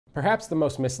Perhaps the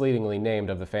most misleadingly named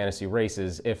of the fantasy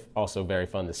races, if also very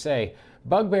fun to say,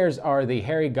 bugbears are the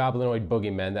hairy goblinoid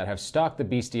boogeymen that have stalked the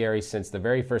bestiary since the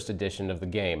very first edition of the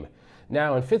game.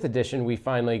 Now, in 5th edition, we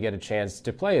finally get a chance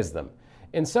to play as them.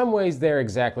 In some ways, they're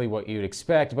exactly what you'd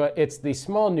expect, but it's the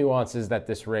small nuances that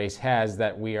this race has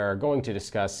that we are going to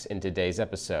discuss in today's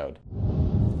episode.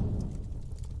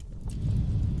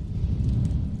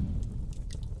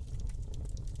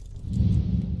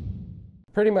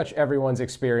 Pretty much everyone's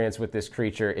experience with this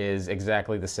creature is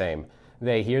exactly the same.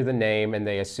 They hear the name and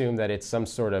they assume that it's some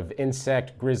sort of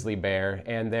insect grizzly bear,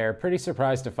 and they're pretty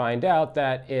surprised to find out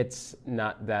that it's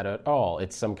not that at all.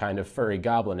 It's some kind of furry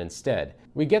goblin instead.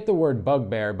 We get the word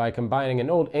bugbear by combining an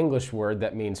Old English word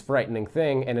that means frightening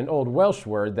thing and an Old Welsh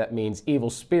word that means evil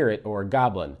spirit or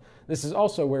goblin. This is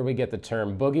also where we get the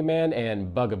term boogeyman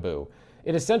and bugaboo.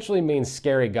 It essentially means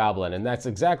scary goblin, and that's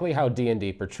exactly how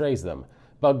D&D portrays them.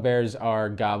 Bugbears are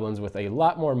goblins with a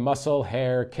lot more muscle,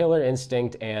 hair, killer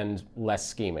instinct, and less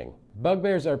scheming.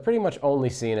 Bugbears are pretty much only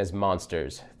seen as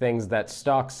monsters, things that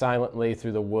stalk silently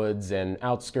through the woods and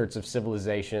outskirts of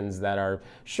civilizations that are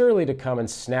surely to come and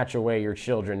snatch away your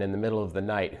children in the middle of the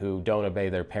night who don't obey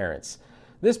their parents.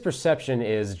 This perception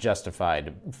is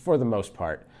justified, for the most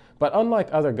part. But unlike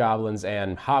other goblins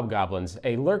and hobgoblins,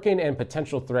 a lurking and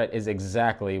potential threat is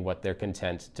exactly what they're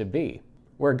content to be.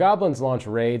 Where goblins launch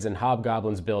raids and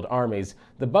hobgoblins build armies,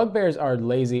 the bugbears are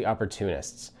lazy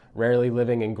opportunists. Rarely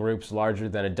living in groups larger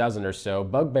than a dozen or so,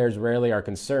 bugbears rarely are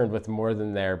concerned with more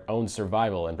than their own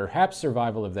survival and perhaps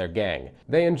survival of their gang.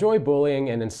 They enjoy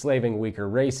bullying and enslaving weaker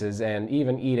races and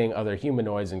even eating other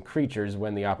humanoids and creatures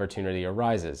when the opportunity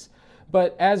arises.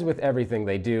 But as with everything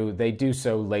they do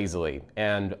so lazily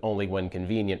and only when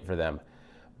convenient for them.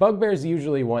 Bugbears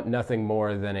usually want nothing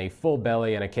more than a full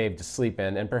belly and a cave to sleep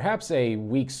in, and perhaps a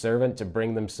weak servant to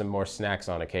bring them some more snacks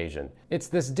on occasion. It's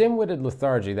this dim-witted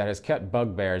lethargy that has kept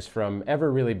bugbears from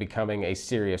ever really becoming a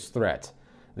serious threat.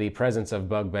 The presence of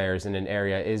bugbears in an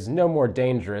area is no more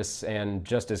dangerous and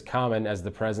just as common as the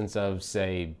presence of,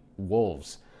 say,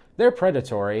 wolves. They're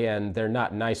predatory and they're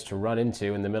not nice to run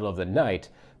into in the middle of the night,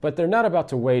 but they're not about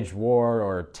to wage war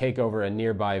or take over a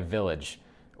nearby village,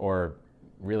 or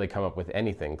really come up with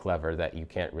anything clever that you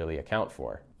can't really account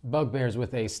for. Bugbears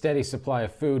with a steady supply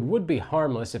of food would be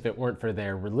harmless if it weren't for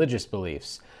their religious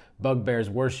beliefs. Bugbears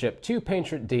worship two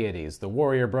patron deities, the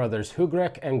warrior brothers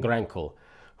Hugrek and Grankul.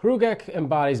 Hrugek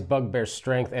embodies bugbear's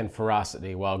strength and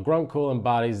ferocity, while Grunkul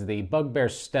embodies the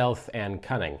bugbear's stealth and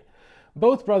cunning.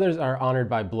 Both brothers are honored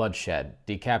by bloodshed.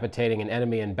 Decapitating an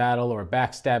enemy in battle or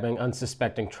backstabbing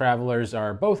unsuspecting travelers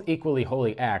are both equally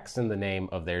holy acts in the name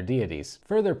of their deities.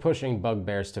 Further pushing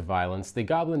bugbears to violence, the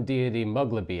goblin deity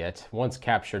Muglabiet once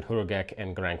captured Hrugek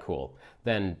and Grankul,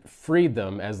 then freed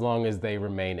them as long as they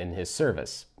remain in his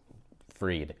service.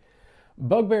 Freed.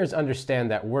 Bugbears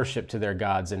understand that worship to their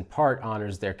gods in part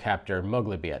honors their captor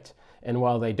Muglabiet, and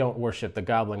while they don't worship the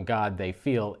goblin god, they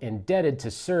feel indebted to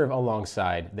serve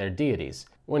alongside their deities.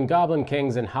 When goblin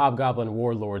kings and hobgoblin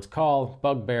warlords call,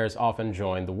 bugbears often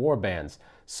join the war bands,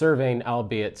 serving,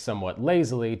 albeit somewhat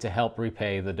lazily, to help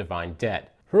repay the divine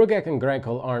debt. Hrugek and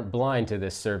Grankul aren't blind to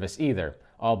this service either.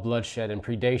 All bloodshed and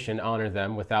predation honor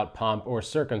them without pomp or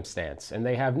circumstance, and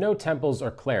they have no temples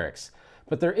or clerics.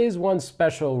 But there is one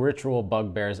special ritual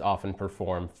bugbears often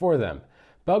perform for them.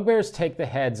 Bugbears take the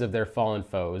heads of their fallen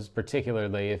foes,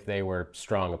 particularly if they were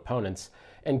strong opponents,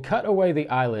 and cut away the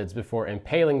eyelids before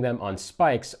impaling them on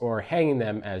spikes or hanging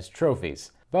them as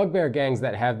trophies. Bugbear gangs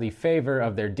that have the favor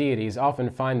of their deities often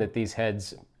find that these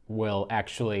heads will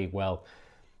actually,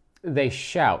 they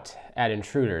shout at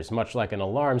intruders, much like an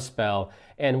alarm spell,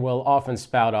 and will often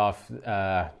spout off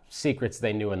secrets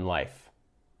they knew in life,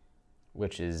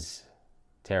 which is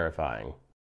terrifying.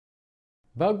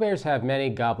 Bugbears have many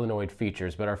goblinoid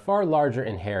features, but are far larger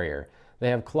and hairier. They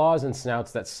have claws and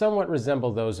snouts that somewhat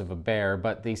resemble those of a bear,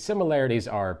 but the similarities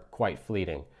are quite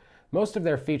fleeting. Most of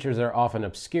their features are often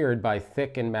obscured by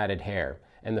thick and matted hair,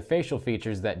 and the facial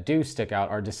features that do stick out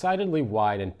are decidedly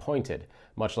wide and pointed,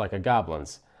 much like a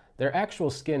goblin's. Their actual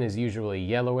skin is usually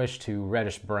yellowish to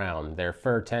reddish-brown. Their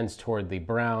fur tends toward the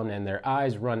brown, and their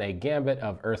eyes run a gambit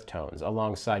of earth tones,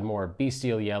 alongside more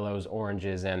bestial yellows,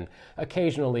 oranges, and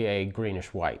occasionally a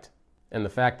greenish-white. And the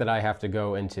fact that I have to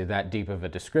go into that deep of a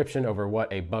description over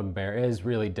what a bugbear is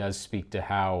really does speak to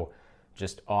how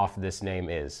just off this name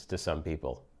is to some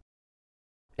people.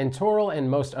 In Toril and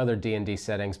most other D&D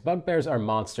settings, bugbears are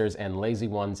monsters and lazy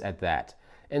ones at that.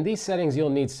 In these settings, you'll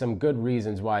need some good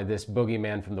reasons why this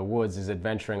boogeyman from the woods is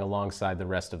adventuring alongside the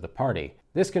rest of the party.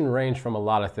 This can range from a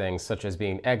lot of things, such as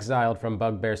being exiled from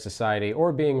bugbear society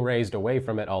or being raised away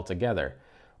from it altogether.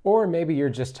 Or maybe you're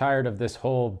just tired of this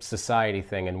whole society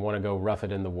thing and want to go rough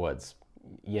it in the woods.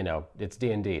 You know, it's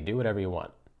D&D, do whatever you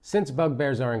want. Since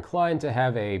bugbears are inclined to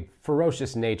have a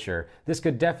ferocious nature, this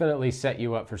could definitely set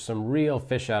you up for some real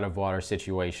fish out of water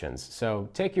situations. So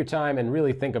take your time and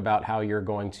really think about how you're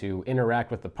going to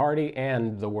interact with the party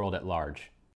and the world at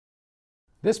large.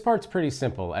 This part's pretty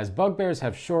simple, as bugbears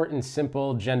have short and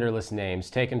simple, genderless names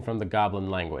taken from the goblin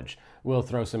language. We'll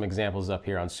throw some examples up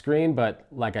here on screen, but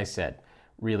like I said,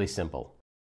 really simple.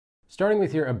 Starting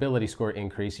with your ability score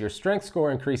increase, your strength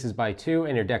score increases by 2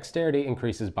 and your dexterity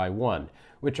increases by 1,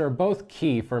 which are both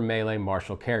key for melee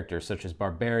martial characters such as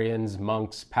barbarians,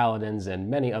 monks, paladins, and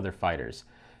many other fighters.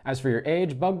 As for your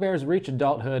age, bugbears reach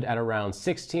adulthood at around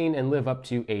 16 and live up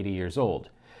to 80 years old.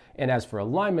 And as for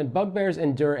alignment, bugbears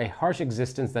endure a harsh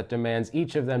existence that demands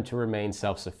each of them to remain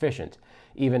self-sufficient,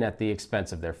 even at the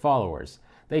expense of their followers.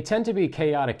 They tend to be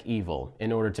chaotic evil.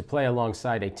 In order to play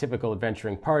alongside a typical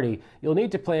adventuring party, you'll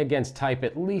need to play against type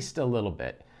at least a little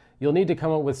bit. You'll need to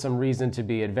come up with some reason to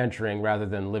be adventuring rather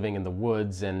than living in the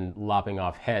woods and lopping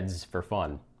off heads for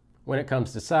fun. When it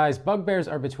comes to size, bugbears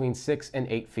are between 6 and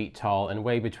 8 feet tall and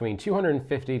weigh between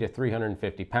 250 to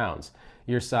 350 pounds.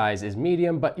 Your size is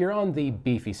medium, but you're on the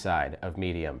beefy side of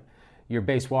medium. Your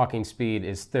base walking speed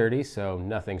is 30, so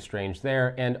nothing strange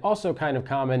there, and also kind of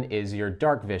common is your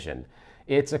dark vision.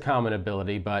 It's a common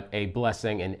ability, but a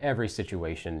blessing in every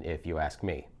situation, if you ask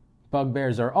me.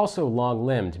 Bugbears are also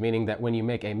long-limbed, meaning that when you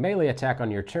make a melee attack on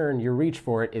your turn, your reach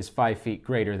for it is 5 feet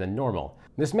greater than normal.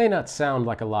 This may not sound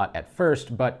like a lot at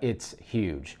first, but it's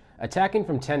huge. Attacking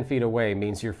from 10 feet away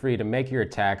means you're free to make your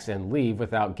attacks and leave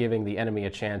without giving the enemy a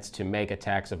chance to make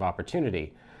attacks of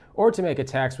opportunity, or to make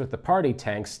attacks with the party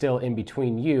tanks still in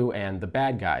between you and the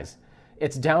bad guys.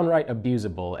 It's downright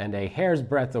abusable and a hair's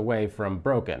breadth away from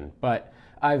broken, but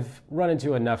I've run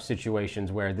into enough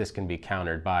situations where this can be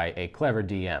countered by a clever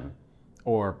DM,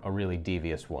 or a really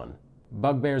devious one.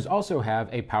 Bugbears also have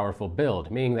a powerful build,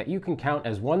 meaning that you can count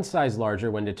as one size larger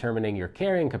when determining your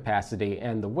carrying capacity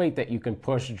and the weight that you can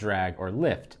push, drag, or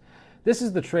lift. This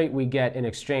is the trait we get in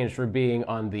exchange for being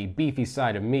on the beefy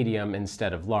side of medium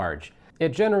instead of large.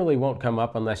 It generally won't come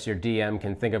up unless your DM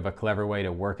can think of a clever way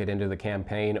to work it into the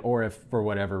campaign, or if for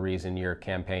whatever reason your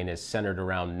campaign is centered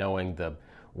around knowing the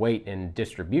weight and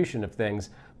distribution of things,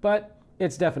 but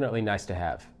it's definitely nice to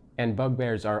have. And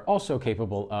bugbears are also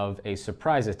capable of a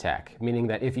surprise attack, meaning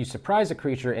that if you surprise a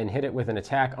creature and hit it with an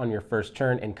attack on your first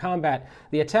turn in combat,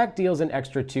 the attack deals an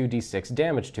extra 2d6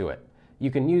 damage to it. You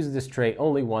can use this trait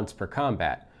only once per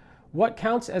combat. What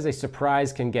counts as a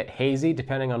surprise can get hazy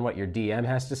depending on what your DM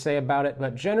has to say about it,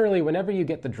 but generally whenever you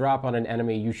get the drop on an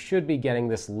enemy, you should be getting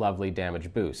this lovely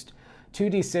damage boost.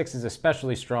 2d6 is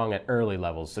especially strong at early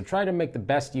levels, so try to make the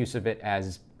best use of it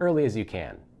as early as you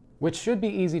can. Which should be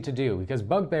easy to do because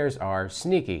bugbears are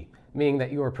sneaky, meaning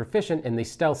that you are proficient in the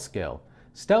stealth skill.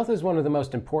 Stealth is one of the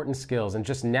most important skills, and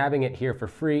just nabbing it here for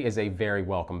free is a very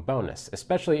welcome bonus,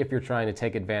 especially if you're trying to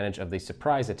take advantage of the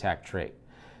surprise attack trait.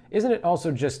 Isn't it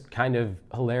also just kind of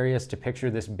hilarious to picture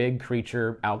this big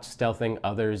creature out-stealthing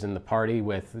others in the party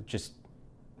with just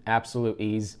absolute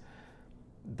ease?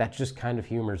 That just kind of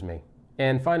humors me.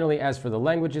 And finally, as for the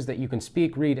languages that you can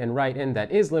speak, read, and write in,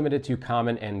 that is limited to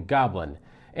Common and Goblin.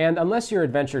 And unless your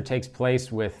adventure takes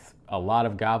place with a lot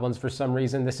of goblins for some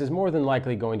reason, this is more than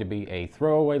likely going to be a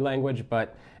throwaway language,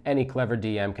 but any clever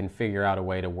DM can figure out a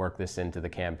way to work this into the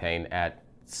campaign at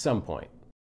some point.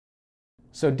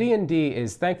 So D&D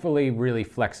is thankfully really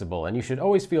flexible, and you should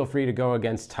always feel free to go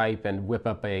against type and whip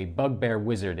up a bugbear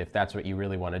wizard if that's what you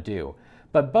really want to do.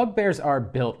 But bugbears are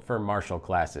built for martial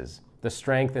classes. The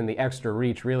strength and the extra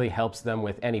reach really helps them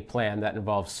with any plan that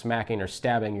involves smacking or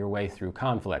stabbing your way through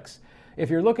conflicts. If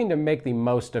you're looking to make the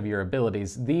most of your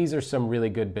abilities, these are some really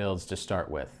good builds to start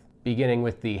with. Beginning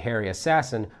with the Hairy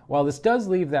Assassin, while this does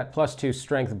leave that +2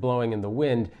 strength blowing in the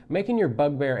wind, making your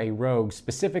bugbear a rogue,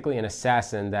 specifically an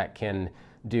assassin that can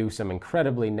do some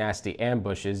incredibly nasty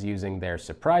ambushes using their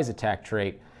surprise attack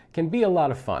trait, can be a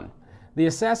lot of fun. The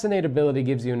Assassinate ability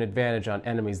gives you an advantage on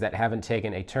enemies that haven't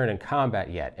taken a turn in combat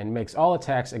yet, and makes all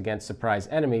attacks against surprise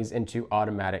enemies into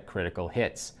automatic critical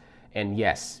hits. And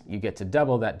yes, you get to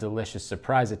double that delicious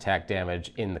surprise attack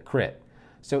damage in the crit.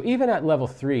 So even at level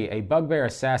 3, a bugbear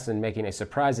assassin making a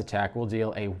surprise attack will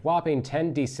deal a whopping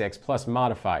 10d6 plus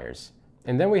modifiers.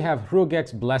 And then we have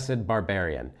Hrugek's Blessed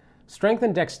Barbarian. Strength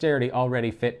and dexterity already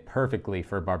fit perfectly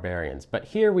for barbarians, but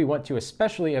here we want to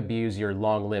especially abuse your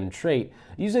long-limbed trait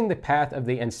using the Path of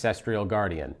the Ancestral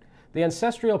Guardian. The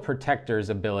Ancestral Protector's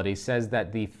ability says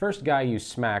that the first guy you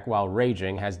smack while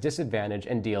raging has disadvantage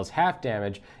and deals half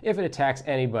damage if it attacks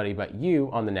anybody but you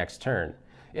on the next turn.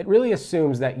 It really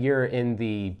assumes that you're in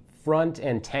the front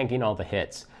and tanking all the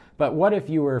hits. But what if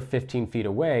you were 15 feet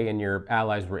away and your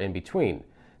allies were in between?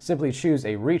 Simply choose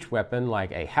a reach weapon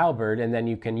like a halberd, and then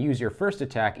you can use your first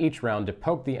attack each round to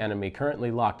poke the enemy currently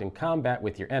locked in combat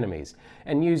with your enemies,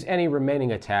 and use any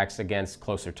remaining attacks against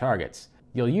closer targets.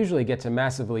 You'll usually get to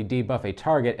massively debuff a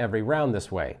target every round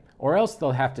this way, or else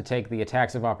they'll have to take the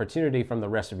attacks of opportunity from the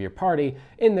rest of your party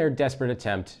in their desperate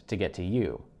attempt to get to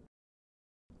you.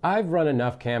 I've run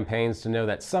enough campaigns to know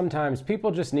that sometimes people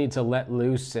just need to let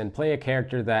loose and play a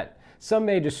character that some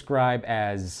may describe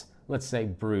as, let's say,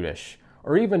 brutish,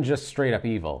 or even just straight up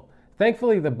evil.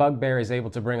 Thankfully, the Bugbear is able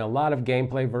to bring a lot of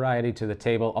gameplay variety to the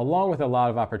table, along with a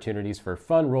lot of opportunities for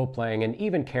fun role-playing and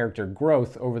even character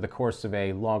growth over the course of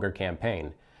a longer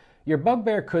campaign. Your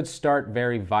Bugbear could start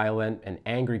very violent, an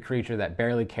angry creature that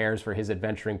barely cares for his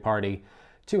adventuring party,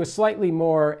 to a slightly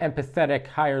more empathetic,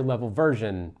 higher-level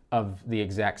version of the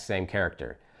exact same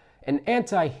character. An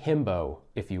anti-himbo,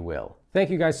 if you will. Thank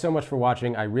you guys so much for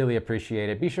watching. I really appreciate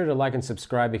it. Be sure to like and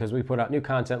subscribe because we put out new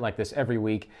content like this every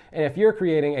week. And if you're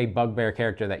creating a Bugbear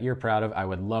character that you're proud of, I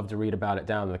would love to read about it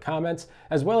down in the comments,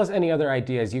 as well as any other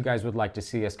ideas you guys would like to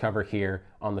see us cover here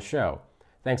on the show.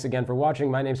 Thanks again for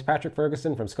watching. My name's Patrick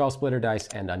Ferguson from Skull Splitter Dice,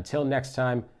 and until next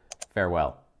time,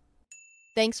 farewell.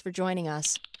 Thanks for joining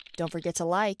us. Don't forget to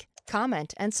like,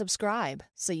 comment, and subscribe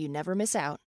so you never miss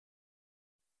out.